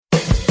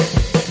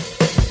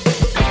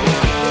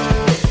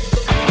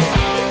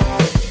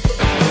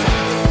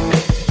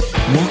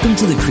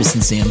to the Chris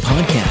and Sam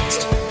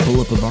podcast.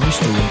 Pull up a bar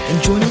stool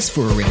and join us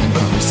for a random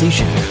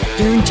conversation,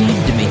 guaranteed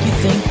to make you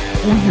think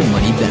or your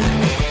money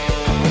back.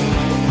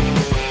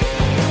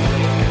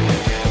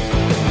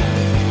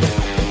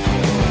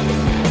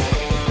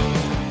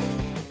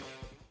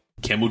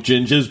 Camel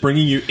Gingers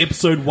bringing you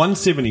episode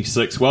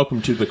 176.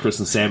 Welcome to the Chris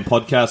and Sam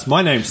podcast.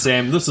 My name's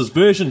Sam. This is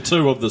version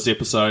 2 of this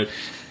episode.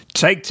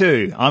 Take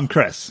 2. I'm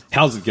Chris.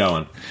 How's it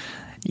going?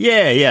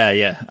 Yeah.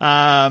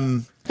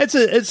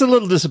 It's a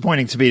little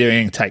disappointing to be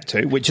doing take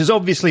 2, which is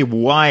obviously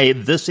why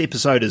this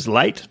episode is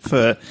late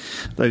for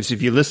those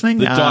of you listening.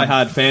 The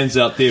diehard fans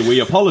out there, we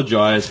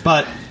apologise,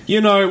 but,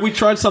 we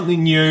tried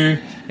something new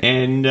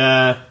and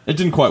it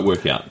didn't quite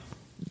work out.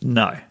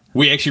 No.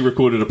 We actually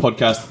recorded a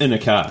podcast in a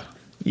car.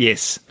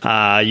 Yes,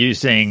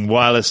 using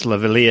wireless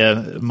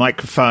lavalier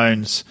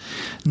microphones.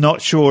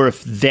 Not sure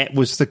if that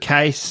was the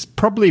case.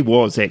 Probably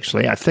was,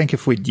 actually. I think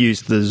if we'd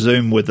used the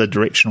Zoom with a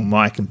directional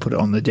mic and put it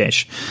on the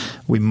dash,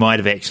 we might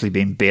have actually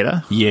been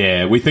better.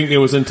 Yeah, we think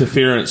there was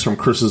interference from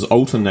Chris's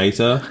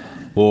alternator,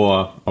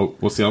 or,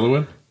 what's the other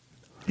word?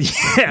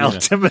 Yeah,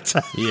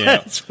 altimeter. Yeah.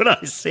 That's what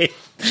I said.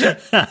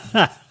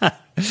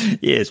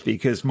 Yes,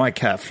 because my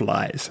car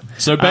flies.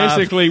 So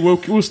basically,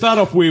 we'll start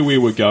off where we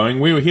were going.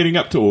 We were heading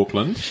up to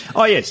Auckland.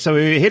 Oh, yes. So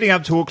we were heading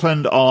up to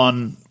Auckland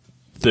on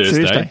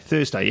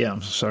Thursday, yeah.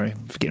 I'm sorry.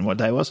 I'm forgetting what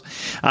day it was.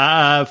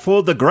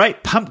 For the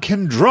Great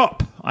Pumpkin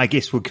Drop, I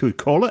guess we could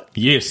call it.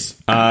 Yes.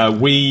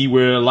 We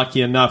were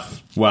lucky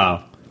enough.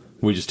 Wow.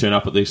 We just turn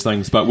up at these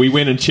things. But we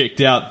went and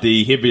checked out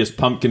the heaviest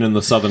pumpkin in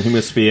the Southern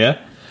Hemisphere.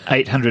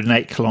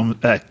 808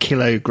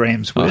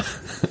 kilograms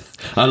worth.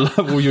 I love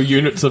all your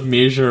units of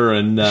measure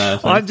and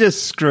I'm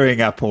just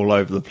screwing up all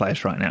over the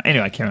place right now.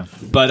 Anyway, carry on.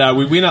 But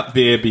we went up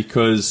there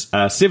because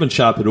 7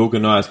 Sharp had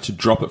organised to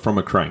drop it from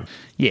a crane.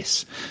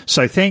 Yes.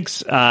 So thanks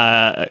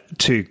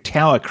to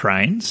Tower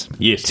Cranes.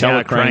 Yes,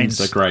 Tower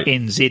Cranes are great.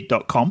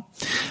 NZ.com.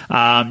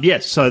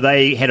 Yes, so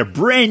they had a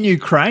brand new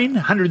crane,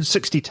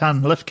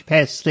 160-ton lift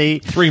capacity.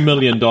 $3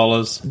 million.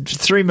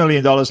 $3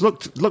 million.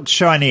 Looked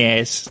shiny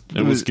as.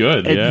 It was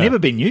good, It yeah. had never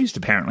been used,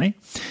 apparently.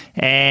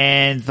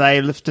 And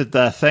they lifted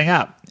the thing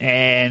up.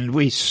 And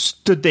we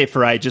stood there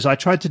for ages. I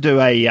tried to do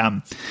a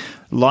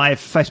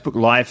Facebook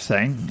Live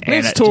thing.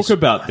 Let's talk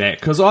about that,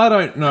 because I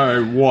don't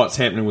know what's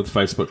happening with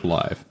Facebook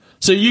Live.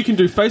 So you can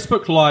do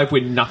Facebook Live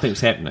when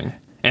nothing's happening,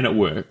 and it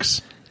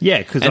works. Yeah,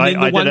 because I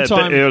did it a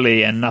bit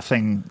early and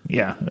nothing,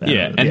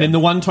 Then the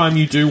one time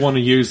you do want to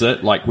use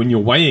it, like when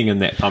you're weighing in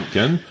that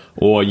pumpkin,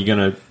 or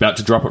you're about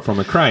to drop it from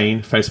a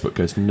crane, Facebook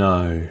goes,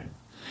 no.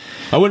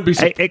 I wouldn't be...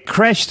 It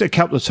crashed a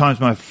couple of times.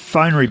 My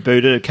phone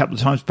rebooted a couple of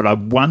times, but I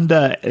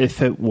wonder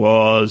if it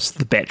was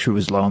the battery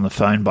was low on the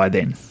phone by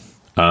then.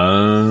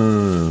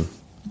 Oh,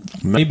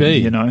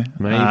 maybe.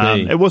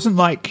 Maybe. It wasn't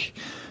like...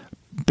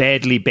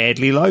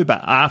 badly low,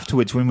 but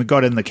afterwards when we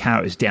got in the car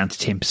it was down to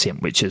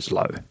 10%, which is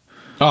low.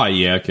 Oh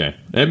yeah, okay,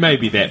 it may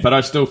be that, but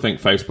I still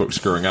think Facebook's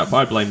screwing up.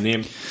 I blame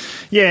them.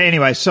 Yeah,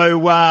 anyway, so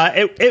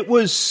it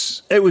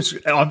was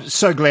I'm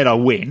so glad I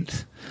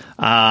went.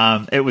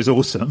 It was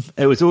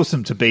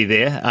awesome to be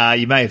there.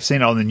 You may have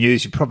seen it on the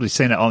news. You've probably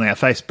seen it on our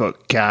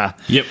Facebook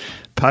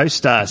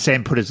post.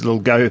 Sam put his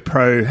little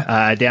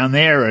GoPro down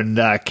there and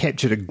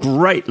captured a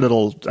great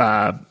little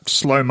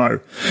slow-mo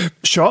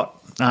shot.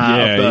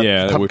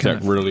 That worked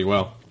out really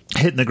well.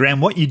 Hitting the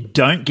ground. What you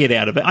don't get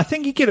out of it, I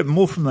think you get it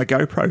more from the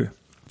GoPro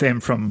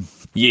than from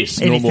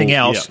anything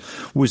else,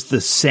 was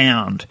the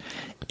sound.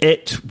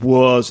 It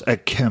was a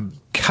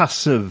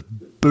concussive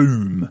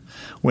boom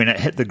when it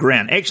hit the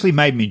ground. Actually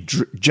made me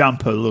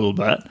jump a little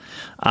bit.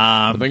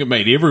 I think it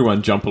made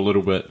everyone jump a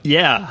little bit.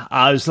 Yeah,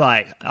 I was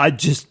like, I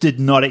just did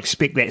not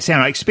expect that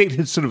sound. I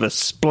expected sort of a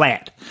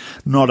splat,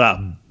 not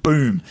a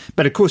boom.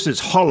 But of course it's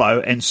hollow,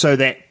 and so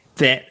that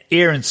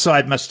air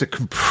inside must have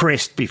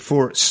compressed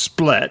before it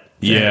split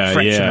in a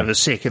fraction of a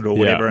second or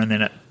whatever, and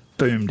then it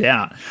boomed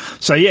out.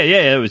 So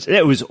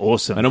it was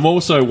awesome. And I'm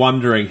also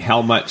wondering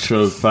how much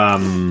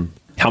the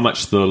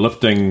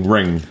lifting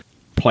ring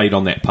played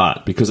on that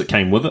part, because it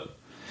came with it.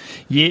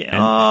 Yeah,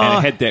 and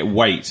it had that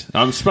weight.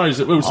 I suppose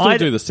it will still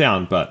do the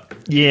sound, but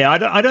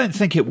I don't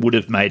think it would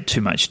have made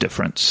too much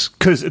difference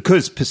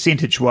because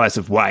percentage-wise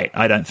of weight,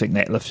 I don't think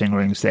that lifting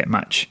ring's that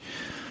much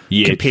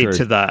compared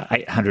to the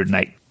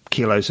 808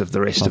 kilos of the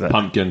rest of it.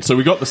 Pumpkin. So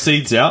we got the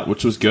seeds out,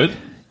 which was good.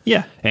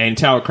 Yeah. And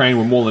Tower Crane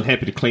were more than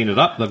happy to clean it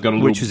up. They've got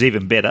which was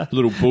even better.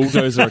 Little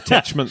bulldozer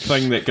attachment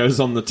thing that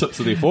goes on the tips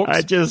of their forks.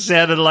 It just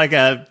sounded like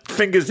a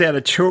fingers out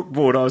of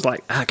chalkboard. I was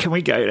like, can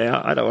we go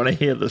now? I don't want to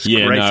hear this.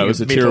 Yeah, no, it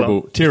was a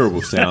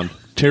terrible sound.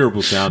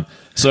 Terrible sound.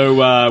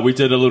 So we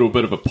did a little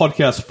bit of a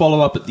podcast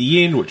follow-up at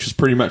the end, which was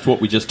pretty much what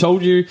we just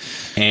told you.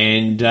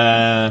 And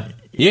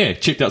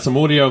checked out some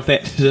audio of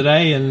that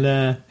today,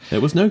 and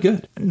it was no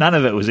good. None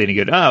of it was any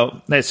good.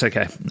 Oh, that's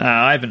okay.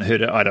 I haven't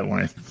heard it. I don't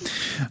want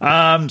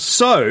to.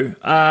 So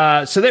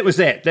that was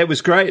that. That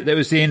was great. That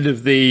was the end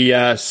of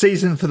the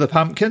season for the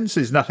pumpkins.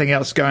 There's nothing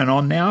else going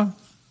on now?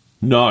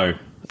 No.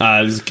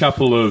 There's a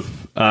couple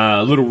of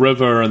Little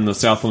River and the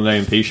Southland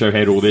A&P show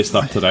had all their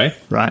stuff today.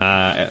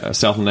 Right.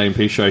 Southland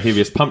A&P show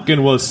heaviest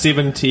pumpkin was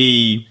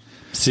 70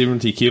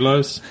 70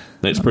 kilos.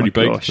 That's pretty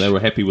big. Gosh. They were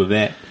happy with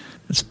that.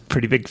 It's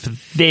pretty big for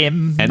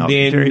them. And not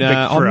then very big for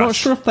I'm not us.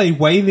 sure if they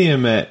weigh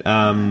them at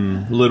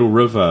Little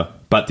River,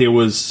 but there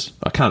was,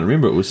 I can't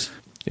remember, it was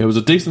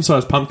a decent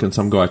sized pumpkin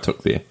some guy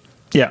took there.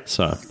 Yeah.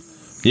 So,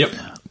 yep.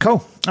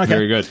 Cool. Okay.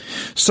 Very good.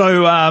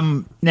 So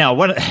now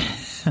what?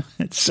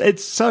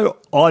 It's so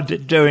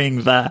odd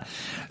doing the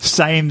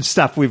same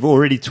stuff we've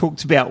already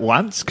talked about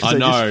once because I it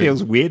know. just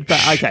feels weird.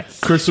 But okay,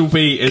 Chris will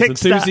be as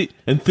Kickstart.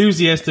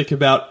 enthusiastic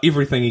about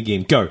everything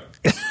again. Go.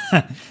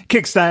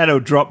 Kickstarter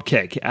or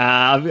Dropkick.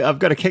 I've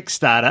got a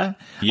Kickstarter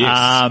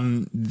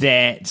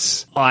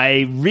that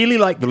I really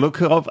like the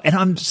look of, and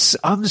I'm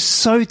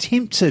so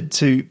tempted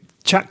to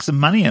chuck some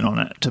money in on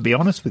it, to be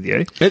honest with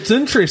you. It's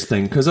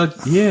interesting because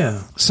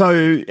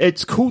So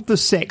it's called the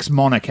Sax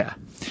Moniker.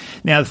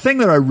 Now, the thing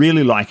that I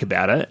really like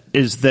about it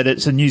is that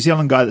it's a New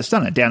Zealand guy that's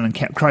done it down in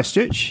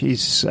Christchurch.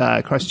 He's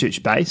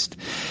Christchurch based.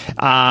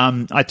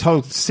 I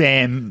told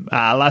Sam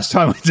last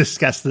time we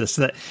discussed this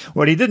that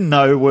what he didn't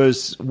know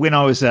was when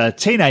I was a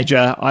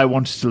teenager, I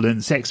wanted to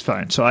learn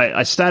saxophone. So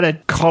I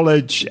started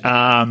college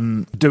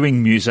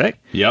doing music.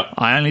 Yep.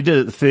 I only did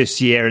it the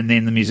first year, and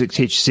then the music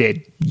teacher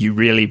said, you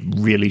really,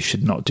 really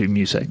should not do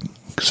music.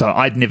 So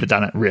I'd never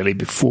done it really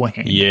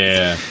beforehand.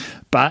 Yeah.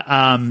 But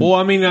well,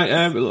 I mean,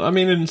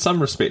 in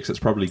some respects, it's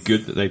probably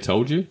good that they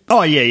told you.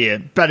 oh yeah.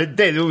 But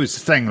there was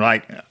the thing,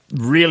 like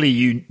really,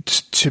 you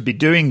to be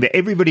doing that.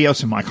 Everybody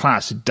else in my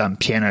class had done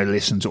piano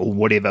lessons or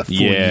whatever for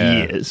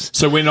years.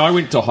 So when I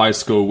went to high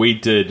school, we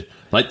did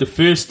like the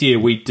first year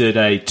we did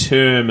a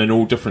term in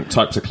all different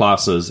types of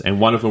classes, and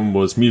one of them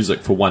was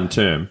music for one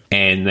term,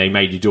 and they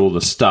made you do all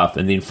this stuff,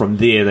 and then from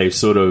there they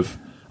sort of,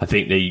 I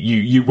think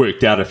you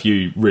worked out if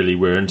you really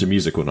were into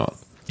music or not.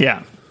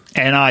 Yeah.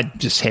 And I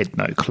just had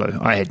no clue.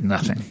 I had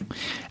nothing.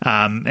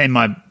 And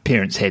my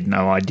parents had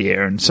no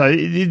idea. And so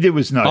there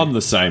was no... I'm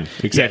the same.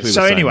 Exactly the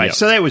so same. anyway, yep.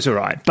 so that was all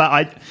right.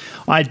 But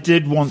I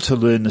did want to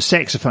learn the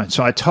saxophone.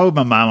 So I told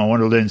my mum I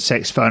wanted to learn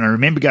saxophone. I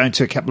remember going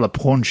to a couple of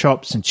pawn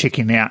shops and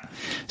checking out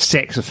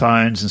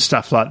saxophones and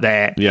stuff like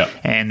that. Yeah.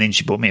 And then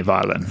she bought me a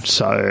violin.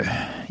 So,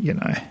 you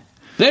know...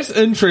 That's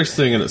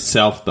interesting in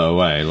itself,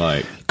 though, eh?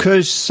 Like,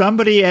 because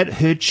somebody at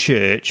her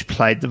church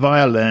played the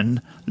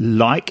violin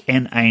like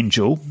an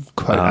angel,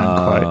 quote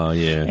unquote,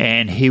 yeah.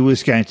 and he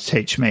was going to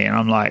teach me. And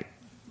I'm like,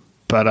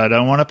 but I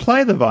don't want to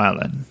play the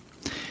violin.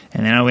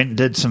 And then I went and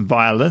did some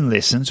violin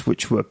lessons,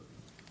 which were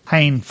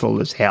painful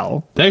as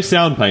hell. they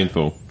sound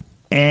painful.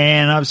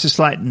 And I was just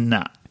like,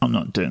 nah, I'm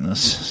not doing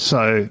this.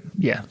 So,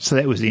 yeah, so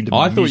that was the end of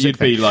my I thought music you'd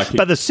be thing. like...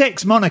 But the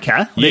Sax Moniker,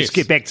 Yes. let's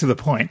get back to the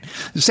point.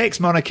 The Sax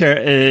Moniker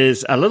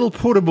is a little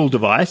portable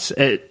device.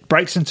 It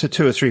breaks into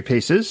 2 or 3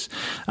 pieces.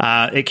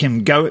 It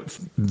can go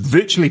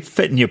virtually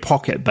fit in your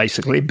pocket,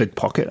 basically. Big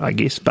pocket, I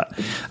guess, but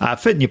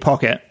fit in your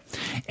pocket.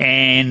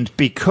 And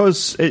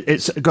because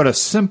it's got a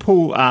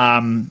simple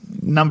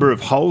number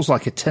of holes,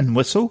 like a tin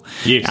whistle,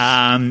 Yes.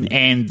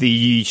 and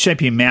the shape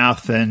of your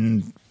mouth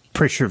and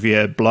pressure of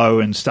your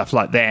blow and stuff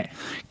like that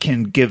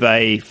can give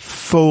a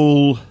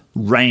full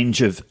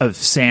range of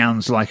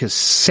sounds like a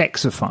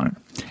saxophone.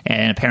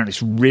 And apparently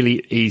it's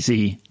really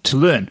easy to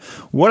learn.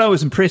 What I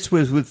was impressed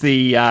with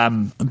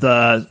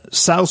the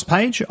sales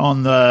page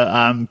on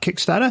the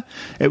Kickstarter,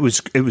 it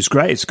was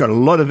great. It's got a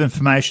lot of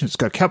information. It's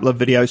got a couple of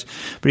videos,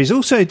 but he's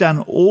also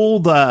done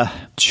all the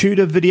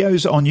tutor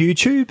videos on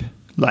YouTube.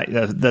 Like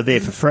they're there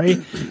for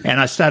free,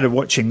 and I started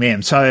watching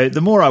them. So the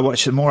more I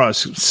watched, the more I was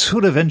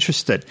sort of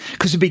interested,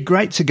 because it'd be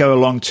great to go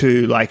along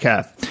to like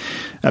a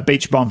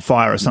beach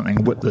bonfire or something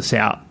and whip this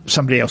out.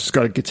 Somebody else has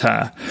got a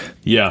guitar.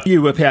 Yeah.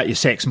 You whip out your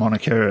Sax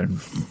Moniker and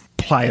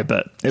play a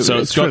bit. It's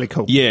got, really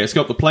cool. Yeah, it's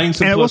got the playing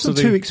simplicity. And it wasn't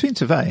too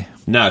expensive, eh?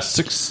 No, I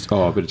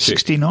better check.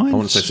 $69? I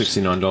want to say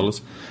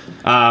 $69.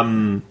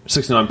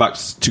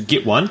 $69 to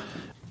get one.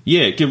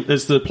 Yeah,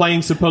 it's the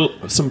playing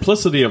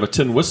simplicity of a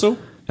tin whistle.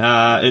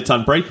 It's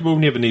unbreakable,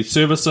 never needs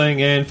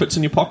servicing, and fits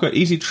in your pocket,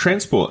 easy to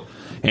transport.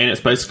 And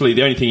it's basically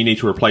the only thing you need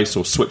to replace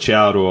or switch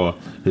out, or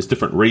there's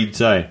different reeds,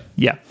 eh?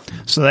 Yeah.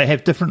 So they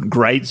have different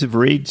grades of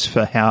reeds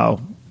for how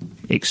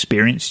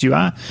experienced you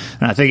are.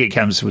 And I think it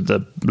comes with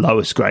the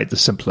lowest grade, the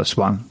simplest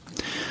one,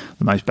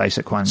 the most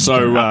basic one. So,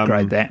 you can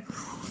upgrade that.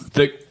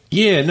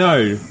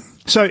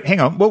 So hang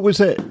on, what was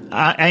it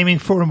aiming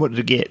for, and what did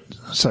it get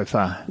so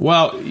far?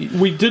 Well,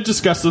 we did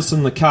discuss this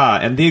in the car,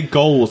 and their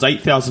goal was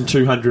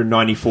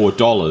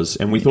 $8,294,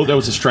 and we thought that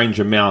was a strange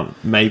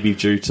amount, maybe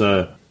due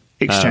to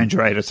Exchange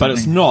rate or something. But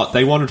it's not.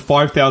 They wanted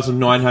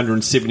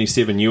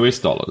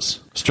 $5,977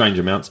 strange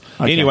amounts.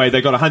 Okay. Anyway,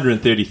 they got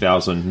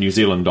 130,000 New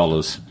Zealand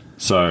dollars.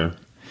 So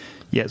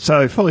yeah,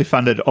 so fully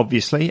funded,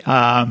 obviously.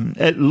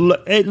 It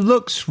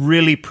looks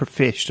really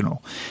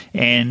professional,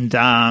 and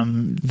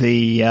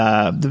the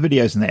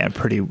videos in there are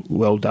pretty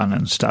well done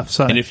and stuff.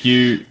 So, and if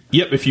you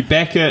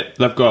back it,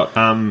 they've got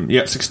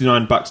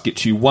 $69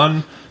 gets you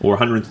one, or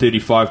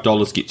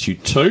 $135 gets you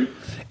two,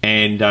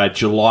 and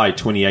July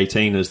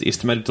 2018 is the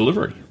estimated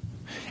delivery.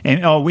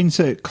 And when's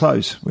it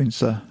close?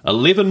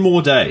 11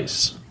 more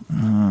days.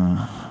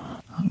 I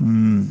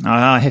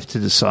have to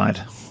decide.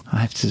 I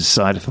have to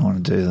decide if I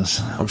want to do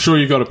this. I'm sure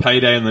you've got a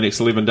payday in the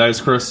next 11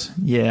 days, Chris.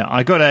 Yeah,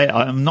 I don't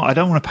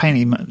want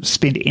to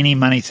spend any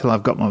money till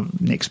I've got my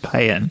next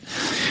pay in.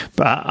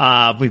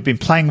 But we've been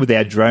playing with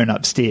our drone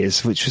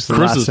upstairs, which was the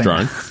Chris's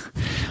last thing. drone.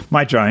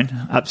 My drone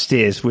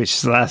upstairs, which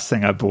is the last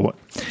thing I bought.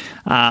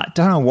 Don't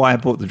know why I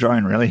bought the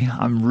drone, really.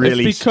 I'm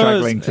really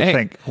struggling to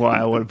think why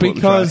I would have bought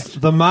the drone. Because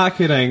the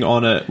marketing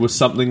on it was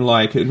something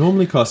like, it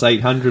normally costs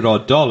 $800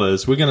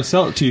 odd. We're going to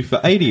sell it to you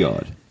for 80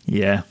 odd.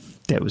 Yeah,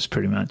 that was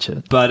pretty much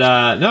it.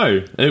 But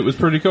no, it was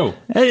pretty cool.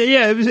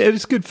 Yeah, it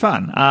was good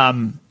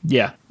fun.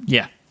 Yeah.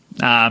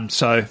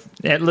 So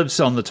it lives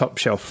on the top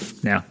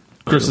shelf now.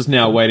 Chris is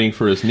now waiting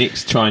for his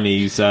next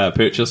Chinese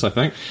purchase, I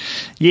think.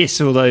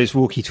 Yes, all those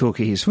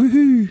walkie-talkies.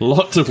 Woohoo!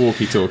 Lots of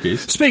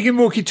walkie-talkies. Speaking of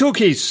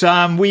walkie-talkies,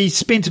 we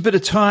spent a bit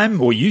of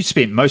time, or you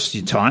spent most of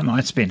your time,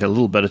 I spent a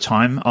little bit of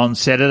time on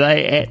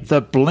Saturday at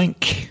the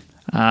Blink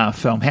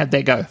film. How'd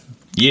that go?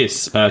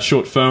 Yes, a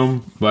short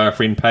film by our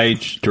friend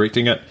Paige,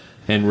 directing it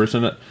and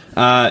written it.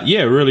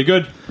 Yeah, really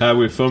good.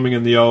 We're filming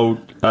in the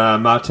old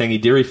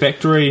Martangi Dairy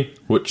Factory,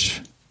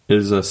 which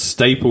is a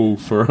staple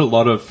for a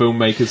lot of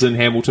filmmakers in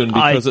Hamilton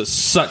because it's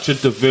such a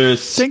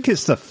diverse... I think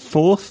it's the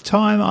fourth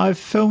time I've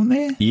filmed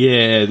there.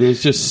 Yeah,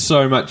 there's just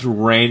so much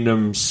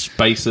random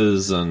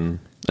spaces and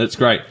it's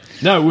great.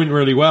 No, it went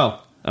really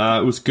well.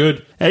 It was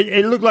good.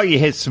 It looked like you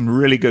had some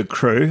really good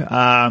crew.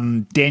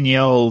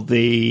 Danielle,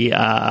 the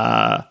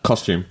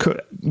costume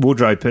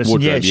wardrobe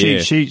person, yeah.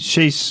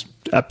 She's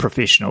a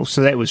professional,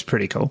 so that was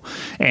pretty cool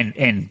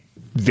and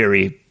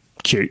very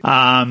cute.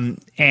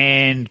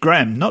 And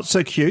Graham, not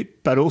so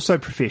cute, but also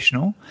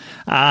professional.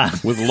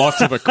 With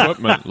lots of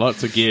equipment,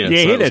 lots of gear. Yeah,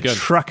 so he had a good.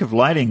 truck of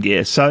lighting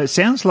gear. So it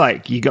sounds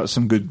like you got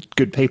some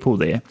good people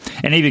there.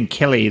 And even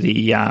Kelly,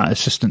 the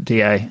assistant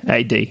DA,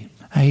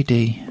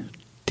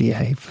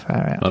 far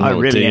out. I don't know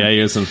what really DA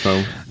is in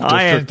film.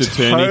 I am District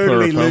attorney for a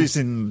totally film.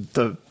 losing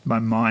my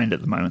mind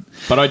at the moment.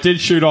 But I did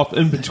shoot off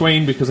in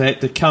between because I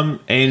had to come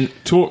and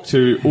talk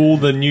to all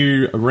the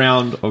new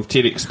round of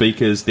TEDx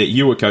speakers that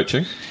you were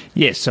coaching.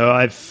 Yeah,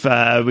 so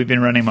we've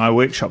been running my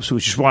workshops,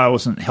 which is why I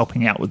wasn't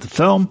helping out with the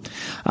film.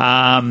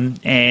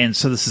 And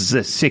so this is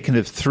the second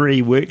of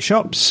 3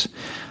 workshops.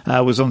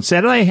 Was on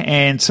Saturday,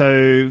 and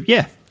so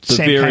yeah.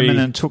 Sam came in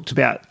and talked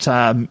about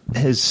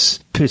his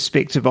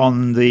perspective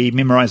on the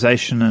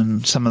memorization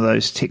and some of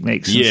those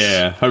techniques.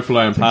 Yeah, hopefully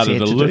I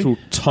imparted a little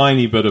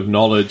tiny bit of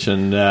knowledge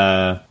and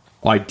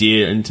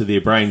idea into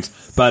their brains.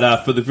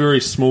 But for the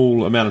very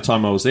small amount of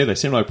time I was there, they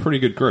seemed like a pretty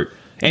good group.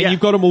 And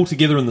you've got them all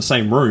together in the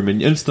same room, and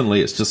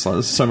instantly it's just like,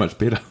 this is so much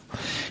better.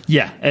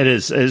 Yeah, it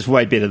is. It is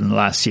way better than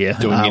last year,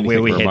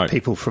 where we had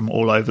people from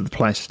all over the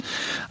place.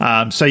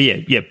 So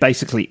yeah,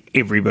 basically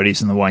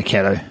everybody's in the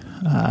Waikato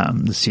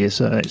this year,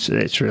 so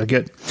that's really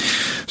good.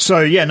 So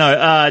yeah, no,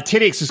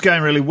 TEDx is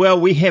going really well.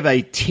 We have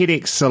a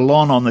TEDx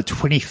salon on the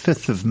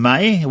 25th of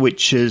May,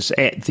 which is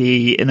at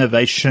the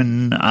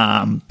Innovation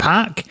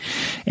Park,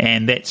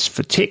 and that's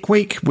for Tech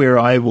Week, where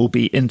I will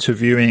be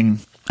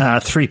interviewing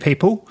 3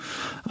 people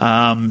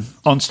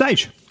on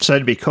stage. So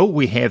it'd be cool.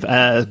 We have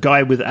a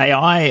guy with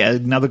AI,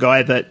 another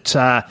guy that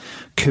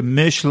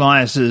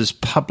commercializes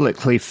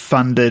publicly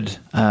funded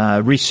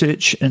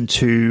research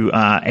into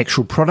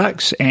actual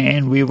products,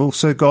 and we've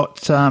also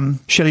got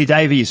Shelley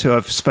Davies, who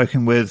I've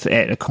spoken with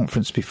at a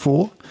conference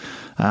before.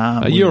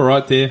 Are you all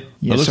right there?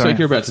 Yeah, it looks sorry. like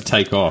you're about to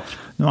take off.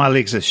 My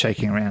legs are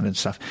shaking around and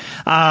stuff.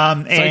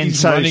 And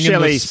so running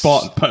in the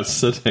spot but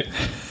sitting.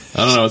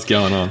 I don't know what's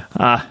going on.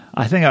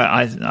 I think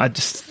I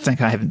just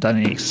think I haven't done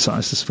any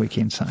exercise this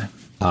weekend, so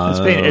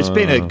it's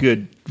been a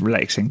good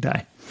relaxing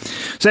day.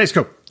 So that's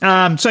cool.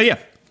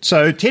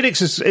 So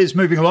TEDx is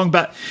moving along,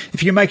 but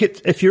if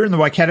you're in the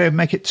Waikato,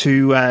 make it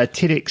to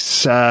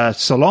TEDx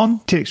Salon,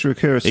 TEDx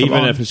Rukura Salon.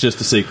 Even if it's just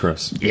to see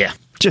Chris. Yeah,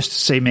 just to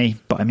see me,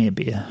 buy me a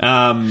beer.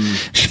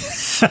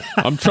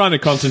 I'm trying to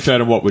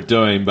concentrate on what we're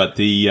doing, but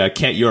the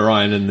cat you're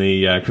eyeing in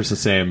the Chris and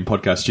Sam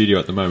podcast studio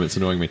at the moment is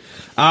annoying me.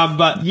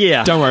 But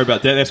yeah, don't worry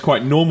about that. That's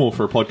quite normal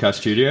for a podcast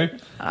studio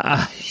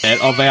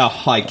of our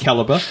high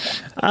caliber.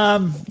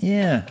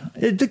 Yeah,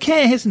 the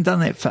cat hasn't done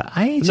that for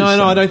ages. No,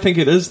 I don't think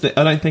it is.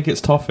 I don't think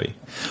it's Toffee.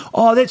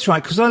 Oh, that's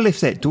right, because I left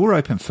that door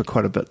open for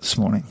quite a bit this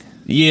morning.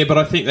 Yeah, but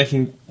I think they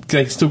can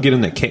still get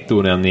in that cat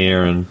door down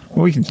there. And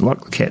well, we can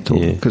lock the cat door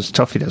because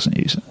Toffee doesn't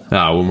use it.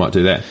 Oh, we might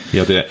do that.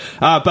 Yeah, I'll do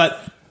that.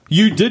 But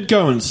you did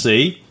go and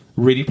see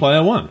Ready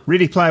Player One.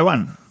 Ready Player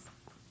One.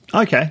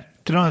 Okay.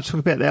 Did I talk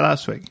about that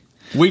last week?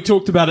 We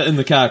talked about it in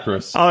the car,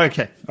 Chris. Oh,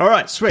 okay. All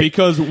right, sweet.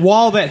 Because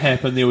while that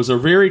happened, there was a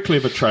very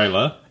clever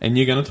trailer, and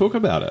you're going to talk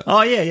about it.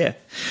 Oh, yeah.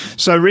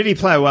 So Ready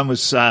Player One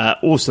was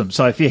awesome.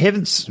 So if you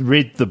haven't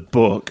read the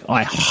book,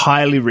 I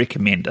highly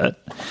recommend it.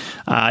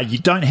 You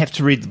don't have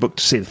to read the book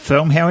to see the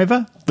film,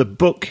 however. The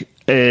book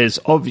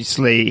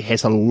obviously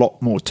has a lot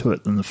more to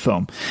it than the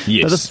film.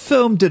 Yes. But the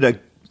film did a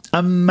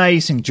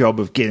amazing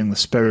job of getting the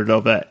spirit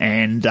of it,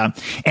 and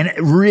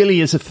it really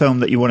is a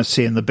film that you want to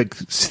see in the big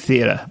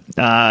theatre.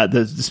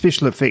 The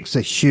special effects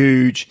are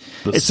huge.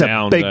 It's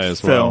a big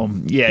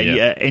film. Well.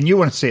 Yeah, and you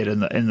want to see it in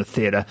the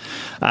theatre.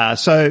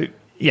 So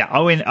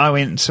I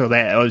went and saw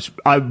that.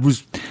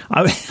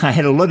 I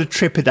had a lot of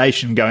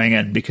trepidation going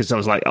in because I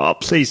was like, oh,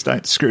 please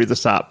don't screw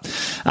this up.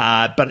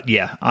 But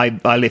yeah,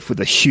 I left with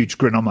a huge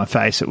grin on my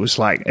face. It was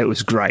great.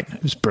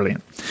 It was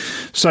brilliant.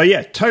 So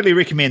yeah, totally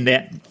recommend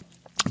that.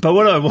 But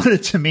what I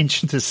wanted to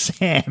mention to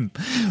Sam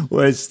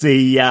was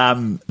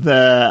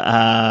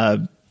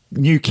the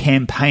new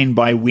campaign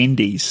by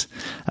Wendy's,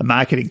 a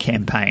marketing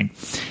campaign,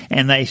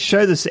 and they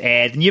show this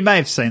ad, and you may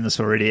have seen this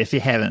already. If you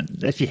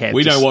haven't,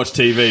 we don't watch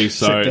TV,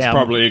 so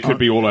it could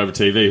be all over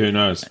TV. Who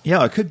knows?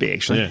 Yeah, it could be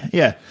actually.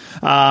 Yeah.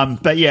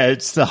 But yeah,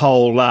 it's the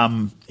whole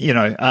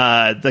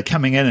they're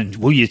coming in and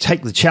will you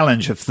take the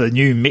challenge of the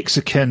new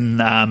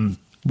Mexican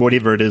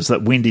whatever it is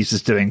that Wendy's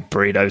is doing,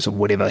 burritos or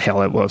whatever the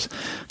hell it was,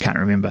 can't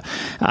remember.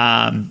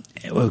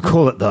 We'll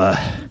call it the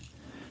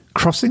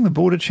Crossing the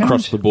Border Challenge?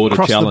 Cross the Border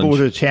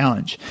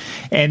Challenge.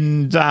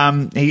 And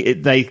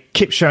they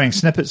kept showing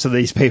snippets of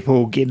these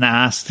people getting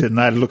asked, and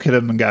they'd look at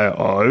them and go,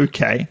 oh,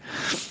 okay.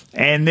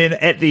 And then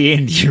at the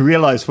end, you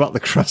realise what the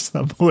Cross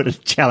the Border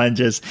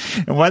Challenge is.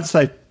 And once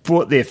they've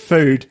bought their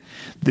food,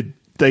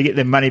 they get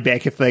their money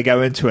back if they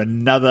go into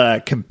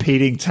another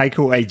competing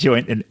takeaway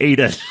joint and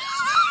eat it.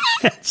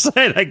 So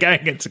they're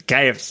going into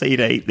KFC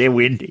to eat their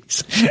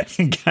Wendy's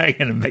and going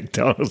into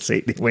McDonald's to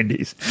eat their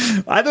Wendy's.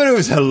 I thought it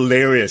was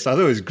hilarious. I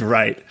thought it was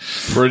great.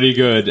 Pretty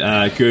good.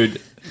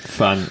 Good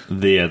fun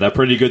there. They're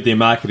pretty good. Their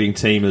marketing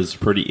team is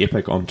pretty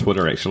epic on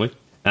Twitter, actually.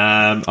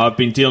 I've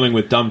been dealing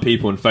with dumb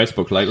people on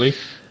Facebook lately.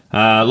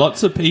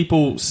 Lots of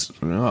people,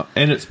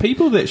 and it's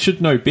people that should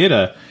know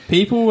better.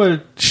 People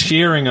are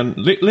sharing, and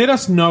let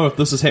us know if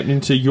this is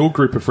happening to your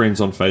group of friends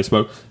on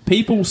Facebook.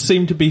 People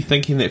seem to be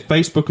thinking that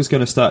Facebook is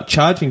going to start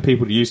charging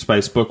people to use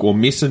Facebook or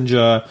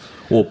Messenger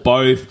or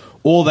both,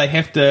 or they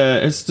have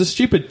to. It's the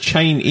stupid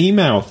chain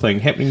email thing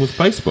happening with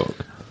Facebook,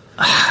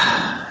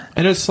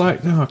 and it's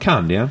like, no,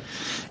 calm down.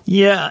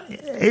 Yeah,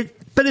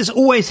 but it's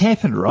always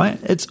happened, right?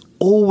 It's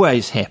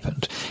always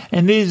happened,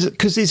 and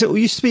because there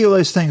used to be all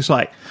those things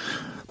like,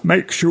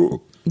 make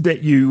sure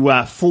that you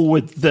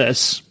forward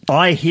this.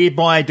 I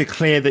hereby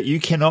declare that you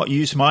cannot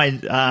use my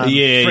information.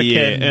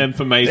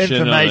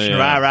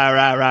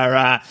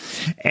 Rah.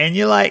 And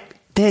you're like,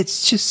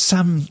 that's just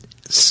some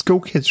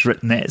school kid's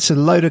written that. It's a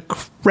load of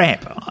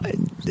crap.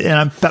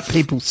 But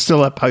people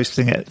still are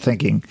posting it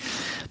thinking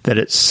that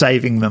it's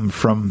saving them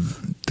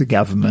from the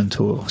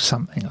government or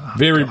something. Oh,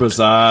 very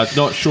bizarre.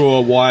 Not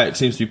sure why it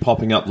seems to be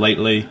popping up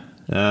lately.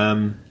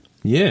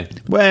 Yeah.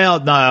 Well,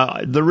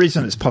 no, the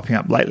reason it's popping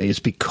up lately is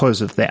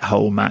because of that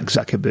whole Mark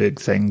Zuckerberg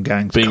thing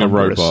going to being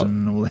Congress a robot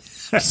and all that.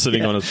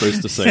 Sitting on his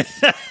booster seat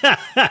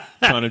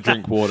trying to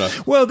drink water.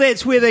 Well,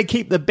 that's where they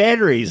keep the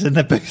batteries in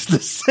the booster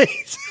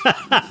seats.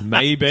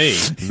 Maybe.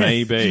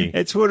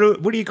 It's what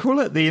do you call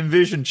it? The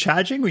inversion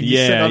charging when you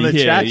sit on the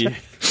charger? Yeah.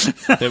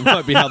 That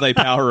might be how they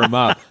power him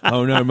up.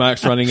 Oh no,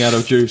 Mark's running out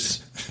of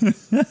juice.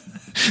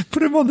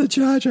 Put him on the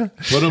charger.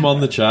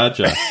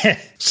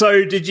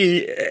 So did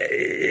you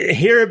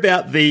hear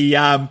about the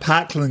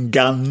Parkland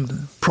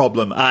gun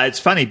problem? It's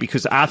funny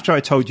because after I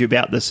told you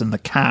about this in the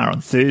car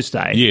on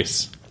Thursday.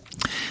 Yes.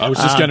 I was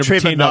just going to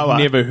pretend I've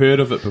never heard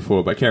of it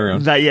before, but carry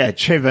on.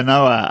 Trevor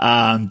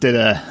Noah did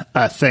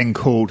a thing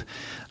called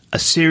a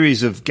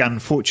series of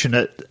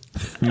gunfortunate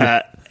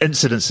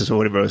incidences or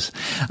whatever it was,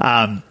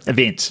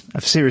 events,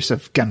 a series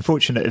of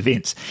unfortunate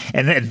events,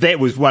 and that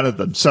was one of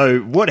them. So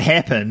what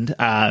happened,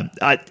 and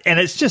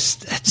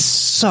it's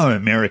so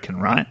American,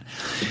 right?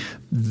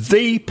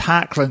 The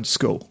Parkland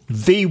school,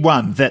 the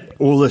one that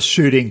all the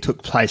shooting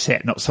took place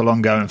at not so long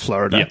ago in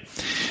Florida. Yep.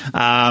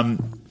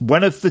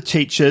 One of the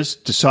teachers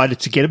decided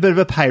to get a bit of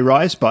a pay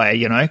rise by,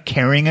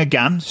 carrying a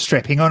gun,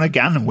 strapping on a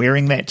gun and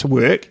wearing that to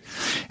work,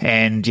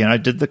 and,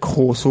 did the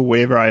course or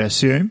whatever, I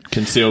assume.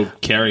 Concealed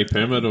carry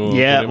permit or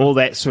whatever. All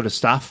that sort of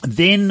stuff.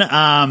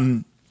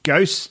 Then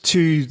goes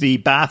to the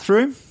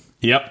bathroom.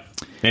 Yep,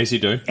 as you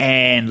do.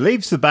 And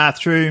leaves the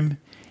bathroom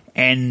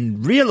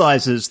and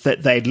realises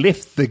that they'd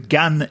left the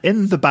gun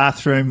in the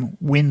bathroom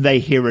when they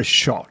hear a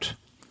shot.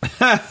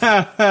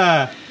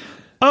 And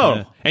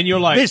you're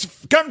like... There's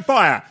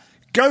gunfire!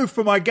 Go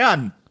for my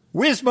gun.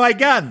 Where's my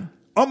gun?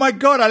 Oh my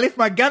God, I left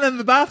my gun in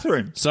the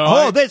bathroom.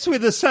 That's where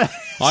the sound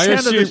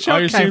of the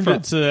shot came from. I assumed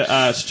it's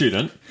a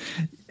student.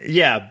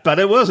 Yeah, but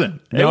it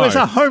wasn't. It was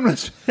a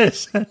homeless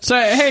person. So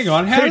hang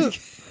on, how does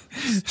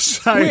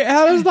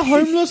the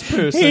homeless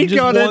person he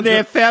got in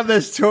there, found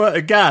this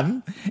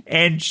gun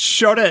and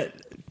shot it,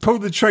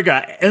 pulled the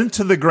trigger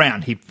into the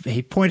ground.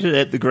 He pointed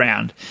at the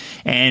ground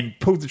and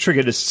pulled the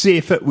trigger to see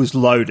if it was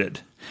loaded,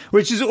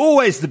 which is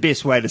always the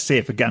best way to see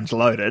if a gun's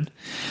loaded.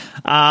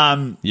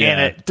 And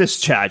it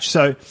discharged.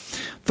 So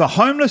the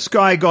homeless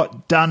guy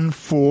got done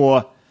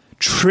for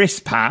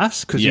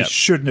trespass because he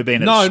shouldn't have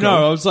been at school.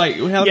 No, I was like,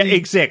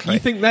 exactly. You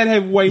think they'd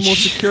have way more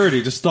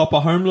security to stop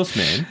a homeless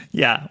man?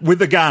 Yeah,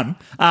 with a gun.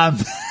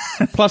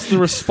 Plus, the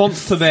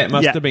response to that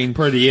must have been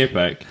pretty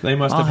epic. They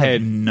must have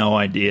had no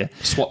idea.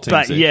 SWAT teams.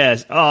 But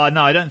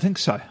no, I don't think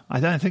so.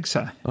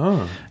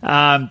 Oh.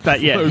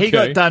 But yeah, he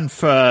got done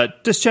for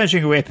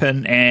discharging a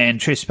weapon and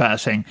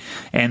trespassing,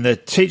 and the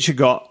teacher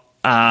got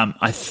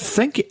I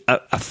think,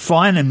 a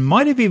fine and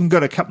might have even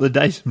got a couple of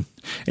days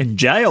in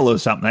jail or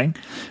something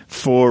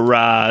for,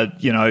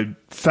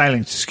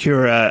 failing to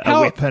secure a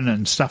weapon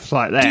and stuff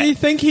like that. Do you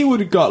think he would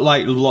have got,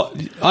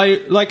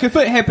 if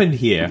it happened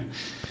here,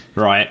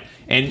 right,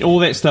 and all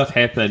that stuff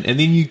happened, and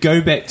then you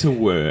go back to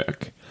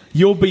work,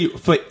 you'll be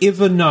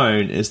forever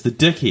known as the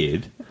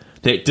dickhead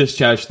that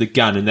discharged the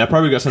gun, and they've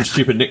probably got some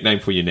stupid nickname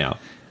for you now.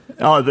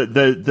 Oh,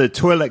 the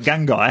toilet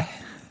gun guy.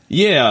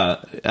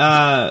 Yeah,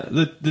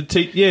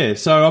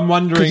 So I'm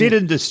wondering, because he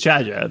didn't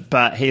discharge it,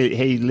 but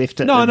he left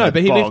it. But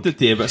he left it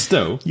there. But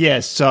still, yeah.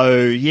 So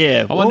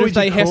yeah, I wonder if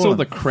they hassle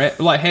the crap,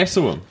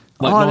 hassle him.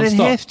 They'd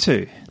have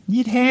to.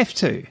 You'd have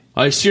to.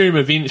 I assume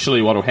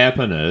eventually what will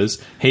happen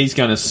is he's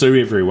going to sue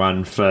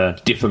everyone for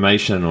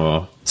defamation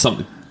or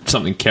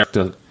something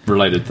character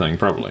related thing,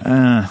 probably.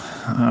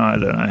 I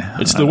don't know.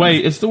 It's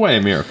the way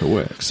America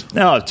works.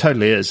 No, it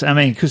totally is. I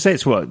mean, because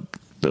that's what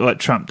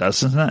Trump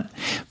does, isn't it?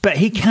 But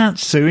he can't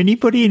sue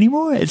anybody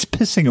anymore. It's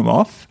pissing him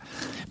off.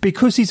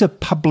 Because he's a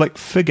public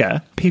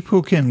figure,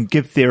 people can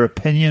give their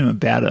opinion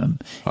about him,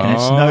 and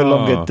it's no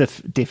longer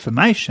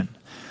defamation.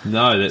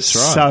 No, that's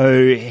right.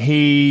 So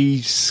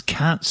he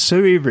can't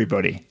sue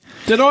everybody.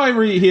 Did I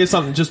hear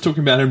something, just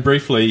talking about him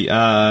briefly,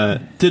 I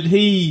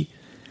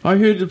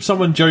heard of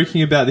someone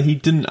joking about that he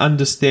didn't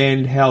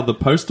understand how the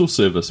postal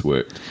service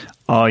worked.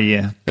 Oh,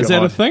 yeah. Is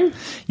that a thing?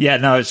 Yeah,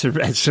 no,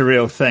 it's a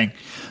real thing.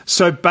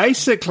 So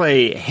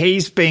basically,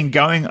 he's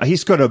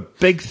got a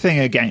big thing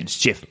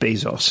against Jeff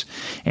Bezos,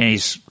 and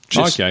he's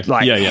just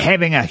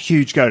having a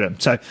huge go to him.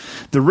 So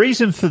the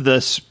reason for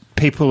this,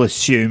 people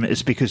assume,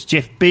 is because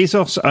Jeff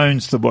Bezos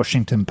owns the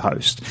Washington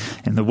Post,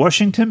 and the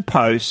Washington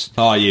Post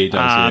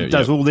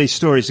does all these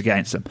stories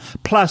against him.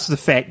 Plus the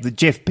fact that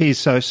Jeff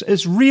Bezos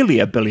is really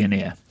a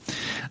billionaire.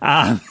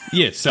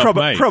 Yes,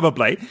 self-made.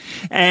 Probably.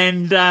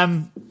 And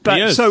but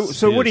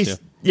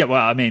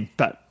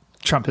but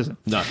Trump isn't.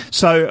 No.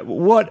 So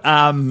what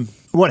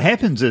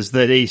happens is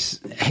that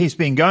he's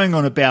been going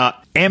on about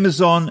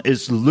Amazon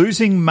is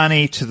losing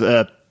money to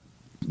the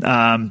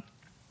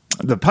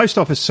post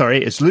office,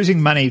 is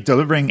losing money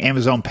delivering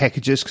Amazon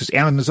packages because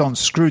Amazon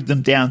screwed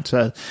them down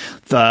to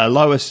the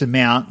lowest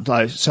amount,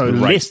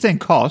 less than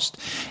cost,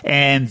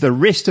 and the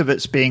rest of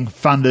it's being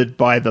funded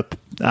by the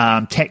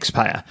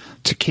taxpayer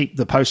to keep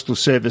the postal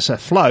service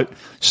afloat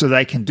so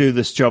they can do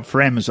this job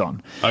for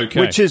Amazon,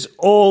 which is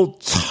all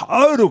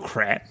total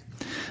crap.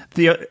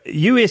 The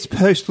US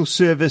Postal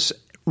Service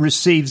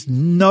receives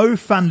no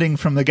funding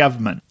from the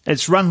government.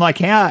 It's run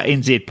like our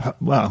NZ...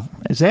 Well,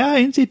 is our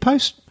NZ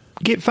Post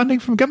get funding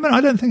from government?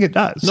 I don't think it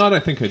does. No, I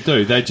don't think they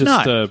do. They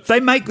just... they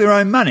make their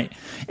own money.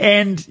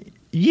 And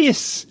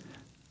yes,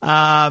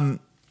 the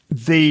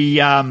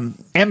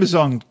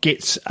Amazon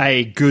gets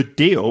a good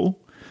deal,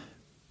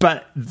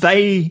 but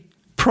they...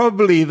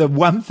 probably the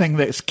one thing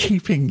that's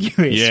keeping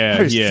US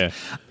Post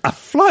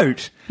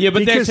afloat. Yeah,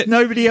 but because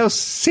nobody else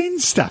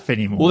sends stuff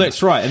anymore. Well,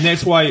 that's right, and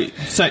that's why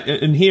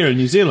here in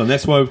New Zealand,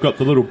 that's why we've got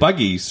the little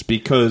buggies,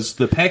 because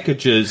the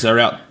packages are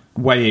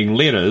outweighing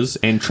letters,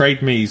 and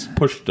Trade Me's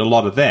pushed a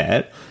lot of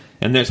that,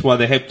 and that's why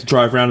they have to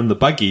drive around in the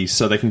buggies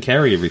so they can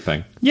carry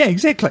everything. Yeah,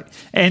 exactly.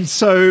 And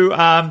so,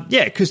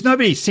 because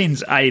nobody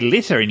sends a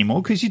letter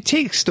anymore, because you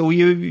text or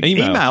you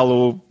email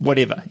or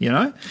whatever,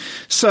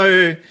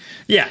 So,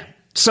 yeah.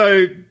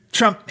 So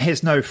Trump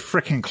has no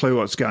frickin' clue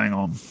what's going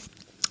on.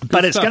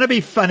 But it's going to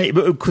be funny,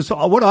 because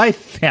what I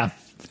found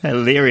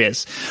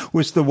hilarious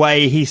was the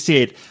way he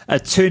said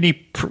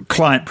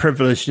attorney-client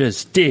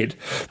privileges dead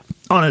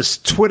on his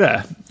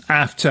Twitter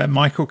after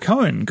Michael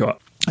Cohen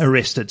got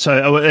arrested.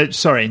 So,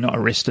 sorry, not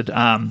arrested,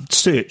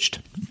 searched.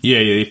 Yeah,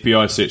 the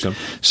FBI searched him.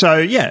 So,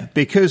 yeah,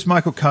 because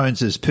Michael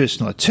Cohen's his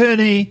personal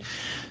attorney,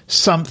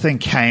 something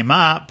came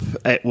up.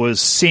 It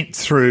was sent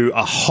through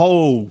a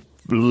whole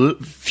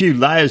few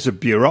layers of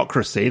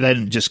bureaucracy. They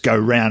didn't just go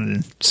around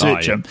and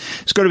search him.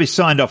 It's got to be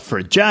signed off for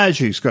a judge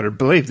who's got to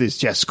believe there's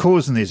just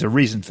cause and there's a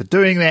reason for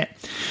doing that.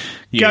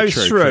 Goes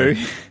through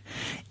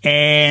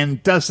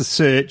and does the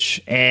search,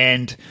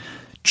 and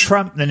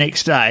Trump the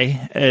next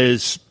day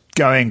is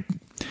going,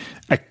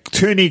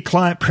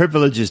 attorney-client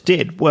privilege is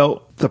dead.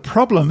 Well, the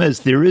problem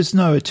is there is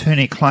no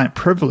attorney-client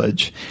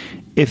privilege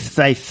if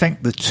they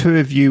think the two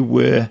of you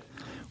were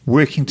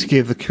working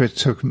together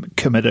to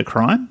commit a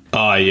crime.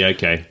 Oh, yeah,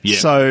 okay. Yeah.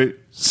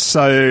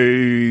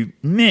 So,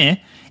 meh.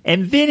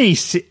 And then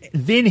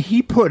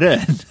he put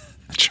in,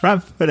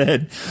 Trump put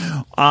in,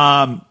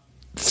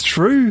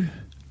 through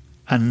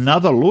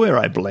another lawyer,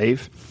 I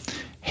believe,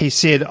 he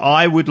said,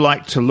 I would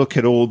like to look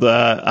at all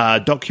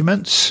the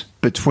documents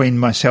between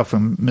myself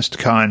and Mr.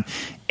 Cohen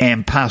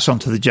and pass on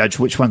to the judge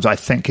which ones I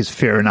think is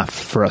fair enough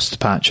for us to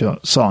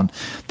pass on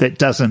that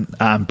doesn't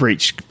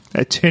breach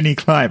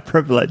attorney-client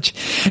privilege.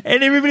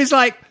 And everybody's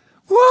like,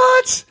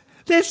 what?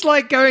 That's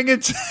like going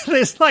into,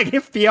 that's like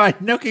FBI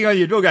knocking on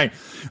your door going,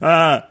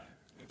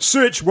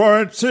 search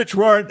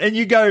warrant. And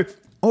you go,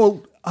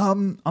 oh,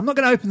 I'm not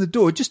going to open the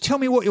door. Just tell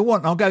me what you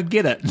want and I'll go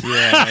get it.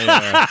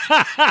 Yeah.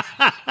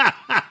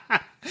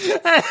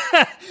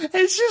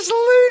 It's just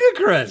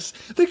ludicrous.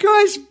 The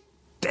guy's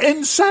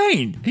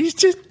insane. He's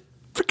just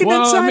Freaking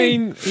Well,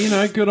 insane.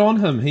 I mean, good on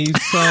him. He's,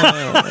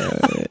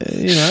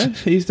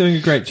 he's doing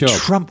a great job.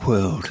 Trump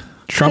world.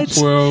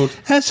 World.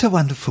 That's a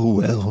wonderful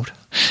world.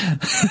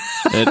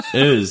 It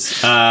is.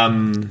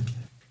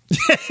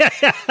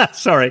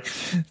 Sorry,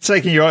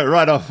 taking you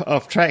right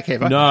off track here.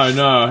 No,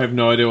 I have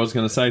no idea what I was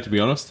going to say, to be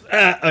honest.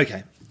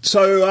 Okay,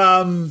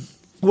 so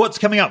what's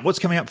coming up? What's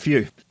coming up for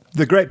you?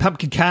 The Great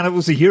Pumpkin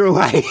Carnival's a year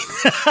away.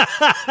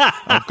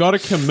 I've got a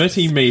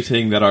committee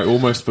meeting that I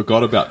almost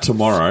forgot about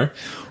tomorrow.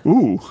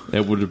 Ooh.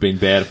 That would have been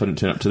bad if I didn't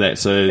turn up to that.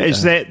 So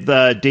Is that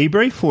the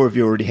debrief, or have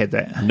you already had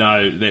that?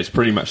 No, that's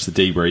pretty much the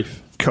debrief.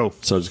 Cool.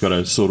 So I've just got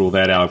to sort all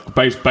that out.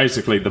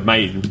 Basically, the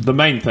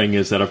main thing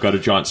is that I've got a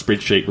giant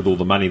spreadsheet with all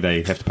the money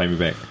they have to pay me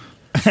back.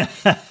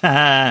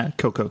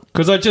 Cool.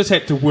 Because I just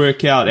had to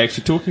work out,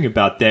 actually talking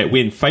about that,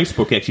 when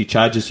Facebook actually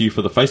charges you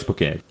for the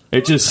Facebook ad.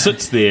 It just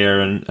sits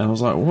there, and I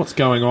was like, what's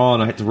going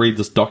on? I had to read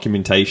this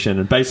documentation,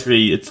 and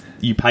basically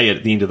you pay it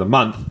at the end of the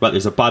month, but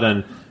there's a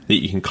button that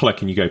you can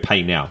click and you go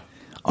pay now.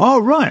 Oh,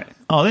 right.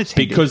 Oh, that's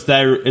handy. Because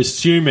they're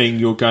assuming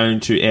you're going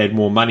to add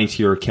more money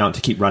to your account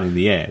to keep running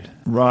the ad.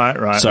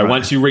 Right. So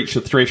once you reach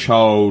the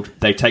threshold,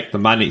 they take the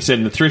money. So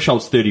the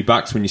threshold's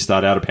 $30 when you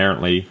start out,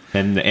 apparently,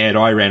 and the ad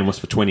I ran was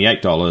for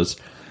 $28,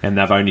 and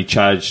they've only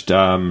charged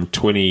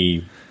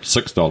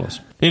 $26.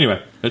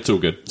 Anyway, it's all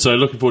good. So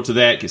looking forward to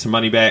that. Get some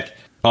money back.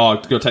 Oh,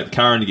 I've got to take the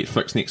car in to get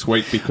fixed next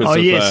week because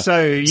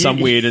of some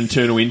weird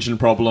internal engine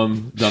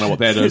problem. Don't know what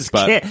that is,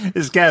 but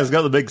this car's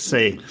got the big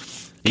C.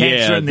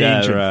 Cancer in the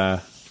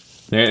engine.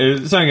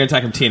 It's only going to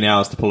take them 10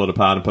 hours to pull it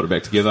apart and put it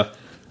back together.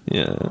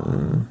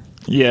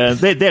 Yeah,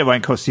 that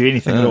won't cost you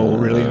anything at all,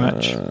 really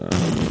much.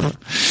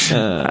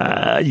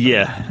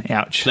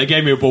 Ouch. They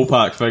gave me a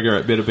ballpark figure.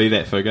 It better be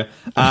that figure.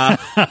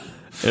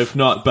 If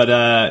not,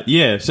 but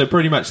so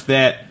pretty much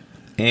that.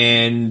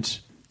 And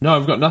no,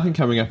 I've got nothing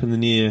coming up in the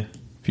near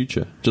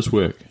future. Just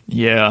work.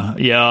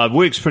 Yeah.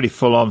 Work's pretty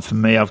full on for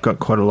me. I've got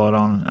quite a lot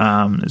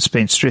on. It's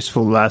been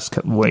stressful the last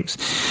couple of weeks.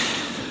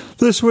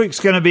 This week's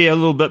going to be a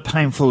little bit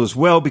painful as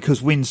well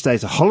because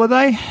Wednesday's a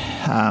holiday.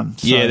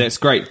 Yeah, that's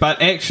great.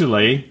 But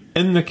actually,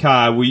 in the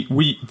car,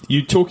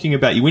 you talking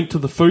about you went to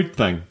the food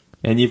thing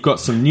and you've got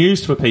some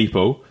news for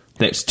people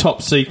that's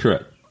top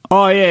secret.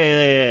 Oh,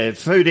 yeah.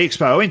 Food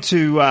Expo. I went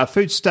to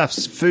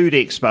Foodstuffs Food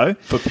Expo.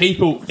 For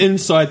people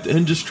inside the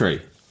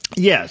industry.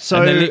 Yeah, so...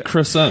 And they let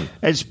Chris in.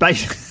 It's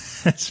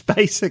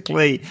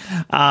basically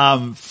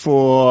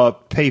for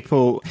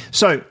people...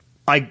 So...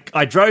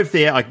 I drove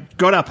there. I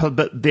got up a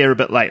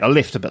bit late. I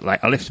left a bit late.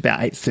 I left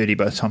about 8:30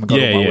 by the time I got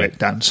all my work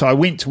done. So I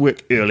went to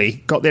work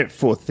early, got there at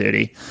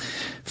 4:30.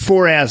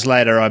 4 hours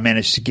later, I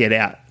managed to get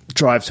out,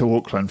 drive to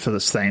Auckland for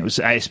this thing. It was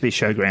ASB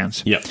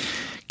Showgrounds. Yep.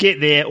 Get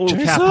there, all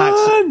the car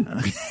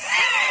parks...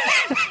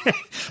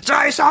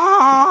 Jason!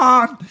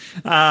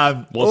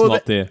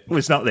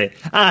 Was not there.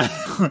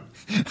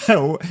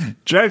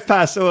 Drove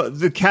past,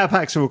 the car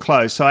parks were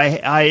closed, so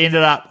I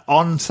ended up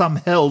on some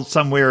hill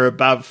somewhere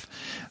above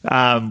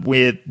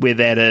where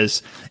that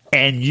is,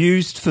 and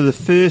used for the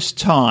first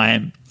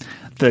time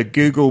the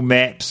Google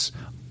Maps,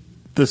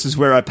 this is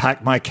where I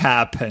parked my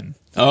car pin.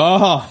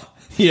 Oh,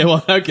 yeah,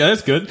 well, okay,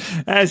 that's good.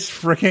 That's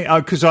freaking,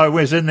 because I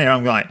was in there,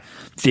 I'm like,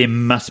 there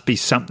must be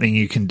something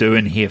you can do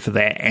in here for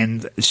that.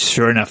 And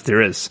sure enough,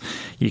 there is.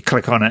 You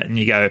click on it and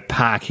you go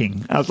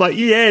parking. I was like,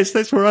 yes,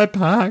 that's where I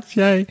parked.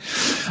 Yay.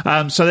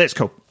 So that's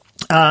cool.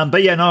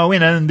 But yeah, no, I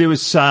went in and there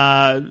was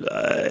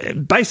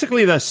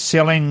basically they're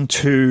selling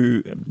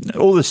to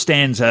all the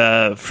stands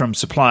are from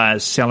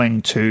suppliers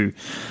selling to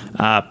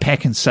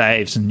Pack and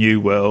Saves and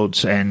New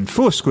Worlds and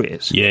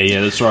Foursquares.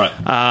 Yeah, that's right.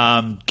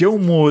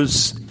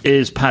 Gilmore's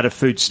is part of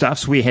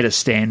Foodstuffs. We had a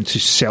stand to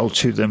sell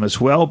to them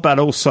as well, but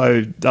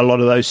also a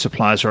lot of those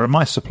suppliers are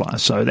my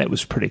suppliers, so that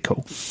was pretty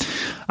cool.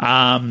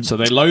 So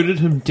they loaded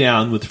him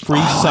down with free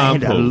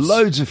samples. I had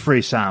loads of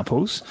free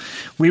samples.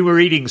 We were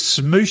eating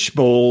smoosh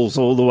balls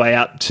all the way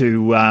up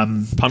to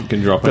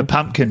pumpkin dropping. The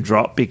pumpkin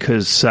drop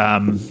because I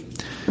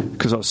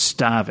was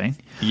starving.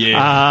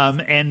 Yeah.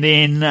 And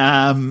then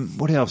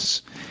what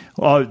else?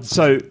 Oh,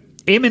 so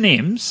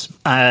M&M's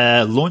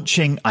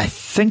launching. I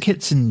think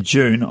it's in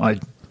June. I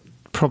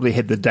probably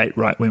had the date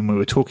right when we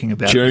were talking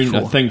about June, it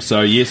before. I think so.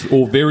 Yes,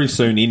 or very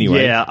soon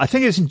anyway. Yeah, I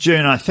think it's in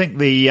June. I think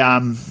the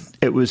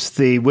it was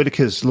the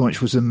Whittaker's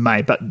launch was in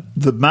May, but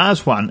the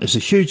Mars one is a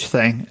huge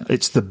thing.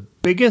 It's the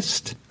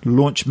biggest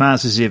launch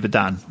Mars has ever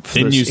done for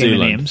in New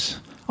Zealand. M&M's.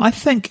 I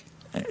think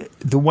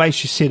the way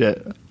she said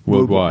it,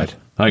 worldwide.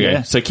 Okay,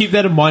 yeah. So keep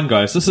that in mind,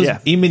 guys. This is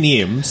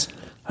M&M's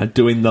are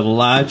doing the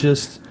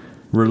largest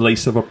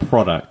release of a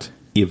product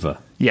ever.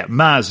 Yeah,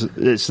 Mars.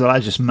 It's the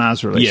largest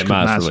Mars release. Yeah,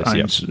 Mars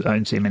release,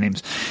 owns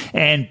M&M's.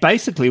 And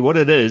basically what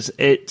it is,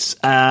 it's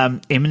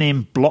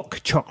M&M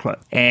block chocolate.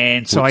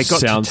 And so Which I got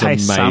sounds to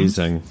taste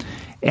amazing. some.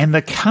 And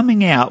they're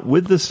coming out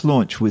with this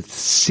launch with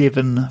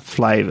 7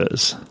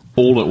 flavours.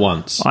 All at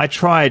once. I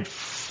tried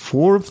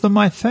 4 of them,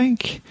 I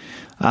think.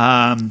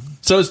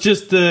 So it's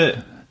just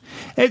the...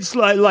 It's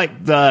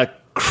like the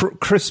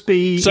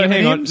crispy so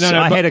M&Ms. Hang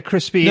on. I had a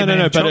crispy M&M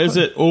but chocolate. is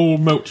it all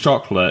milk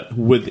chocolate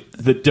with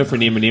the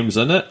different M&Ms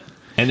in it?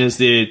 And is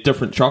there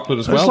different chocolate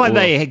as well? It's like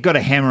they had got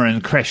a hammer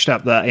and crashed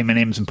up the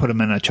M&Ms and put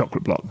them in a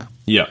chocolate block.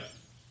 Yeah.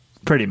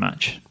 Pretty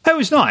much. It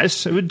was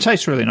nice. It would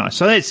taste really nice.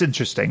 So that's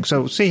interesting.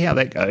 So we'll see how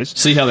that goes.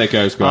 See how that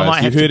goes, guys.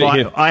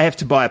 I have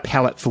to buy a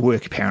pallet for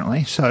work,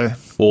 apparently. So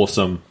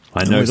awesome.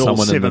 I know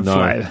someone in the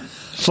know.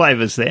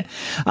 Flavors there.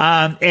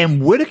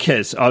 And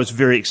Whittaker's, I was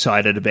very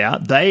excited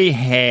about. They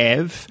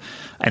have,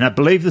 and I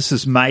believe this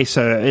is May,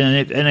 so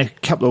in a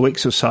couple of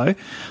weeks or so,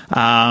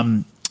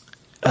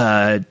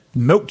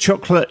 milk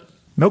chocolate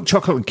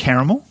and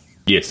caramel.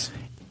 Yes.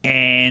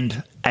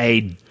 And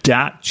a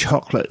dark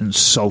chocolate and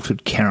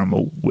salted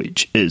caramel,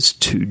 which is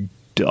to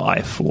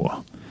die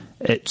for.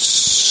 It's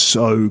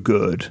so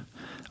good.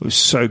 It was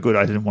so good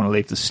I didn't want to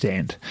leave the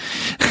stand.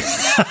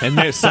 And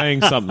that's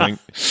saying something.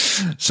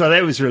 So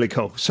that was really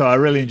cool. So I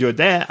really enjoyed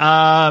that.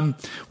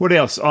 What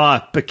else?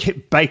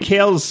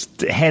 Bakel's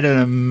had an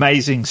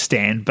amazing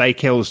stand.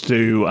 Bakel's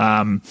do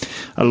a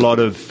lot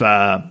of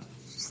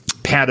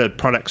powdered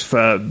products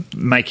for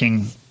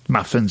making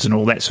muffins and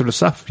all that sort of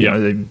stuff. You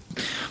know,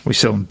 we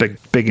sell them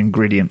big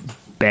ingredient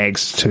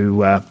bags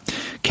to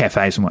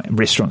cafes and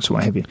restaurants and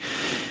what have you.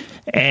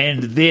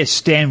 And their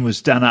stand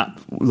was done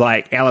up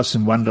like Alice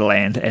in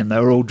Wonderland, and they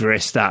were all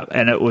dressed up,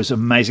 and it was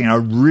amazing. I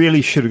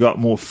really should have got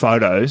more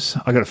photos.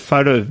 I got a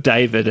photo of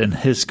David in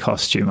his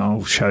costume.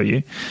 I'll show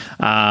you.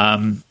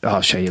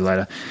 I'll show you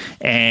later.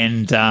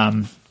 And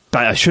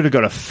but I should have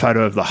got a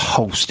photo of the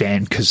whole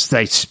stand because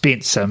they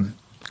spent some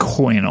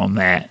coin on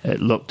that. It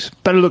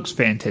looks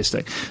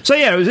fantastic. So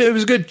yeah, it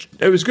was good.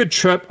 It was a good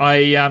trip.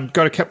 I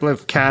got a couple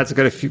of cards. I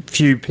got a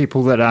few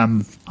people that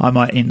I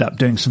might end up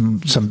doing some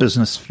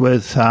business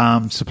with,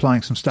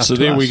 supplying some stuff. So to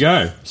there us. we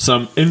go.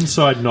 Some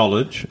inside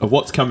knowledge of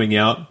what's coming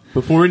out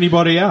before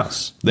anybody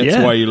else.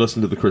 That's why you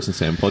listen to the Chris and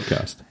Sam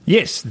podcast.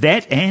 Yes,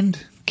 that and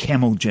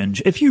camel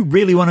ginge. If you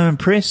really want to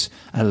impress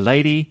a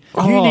lady,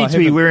 you need to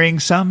be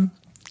wearing some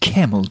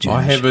camel ginge.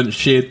 I haven't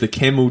shared the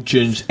camel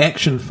ginge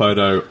action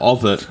photo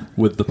of it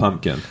with the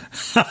pumpkin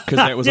because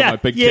that was on my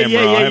big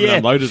camera. I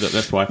haven't uploaded it,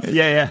 that's why.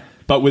 Yeah.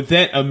 But with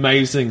that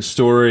amazing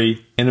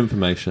story and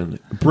information,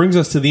 it brings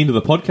us to the end of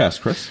the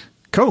podcast, Chris.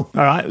 Cool.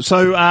 All right.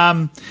 So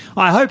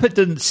I hope it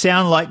didn't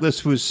sound like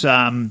this was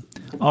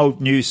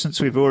old news since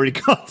we've already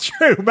gone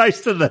through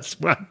most of this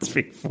once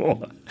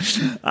before.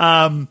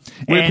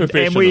 We're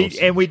professionals.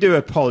 And we do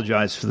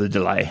apologise for the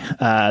delay.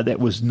 That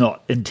was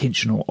not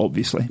intentional,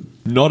 obviously.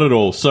 Not at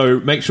all. So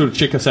make sure to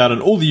check us out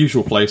in all the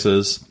usual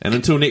places. And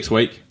until next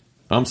week,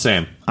 I'm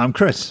Sam. I'm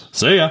Chris.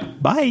 See ya.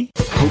 Bye.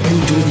 Hope you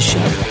enjoy the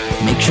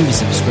show. Make sure to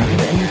subscribe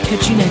and we'll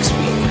catch you next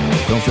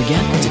week. Don't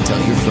forget to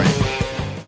tell your friend.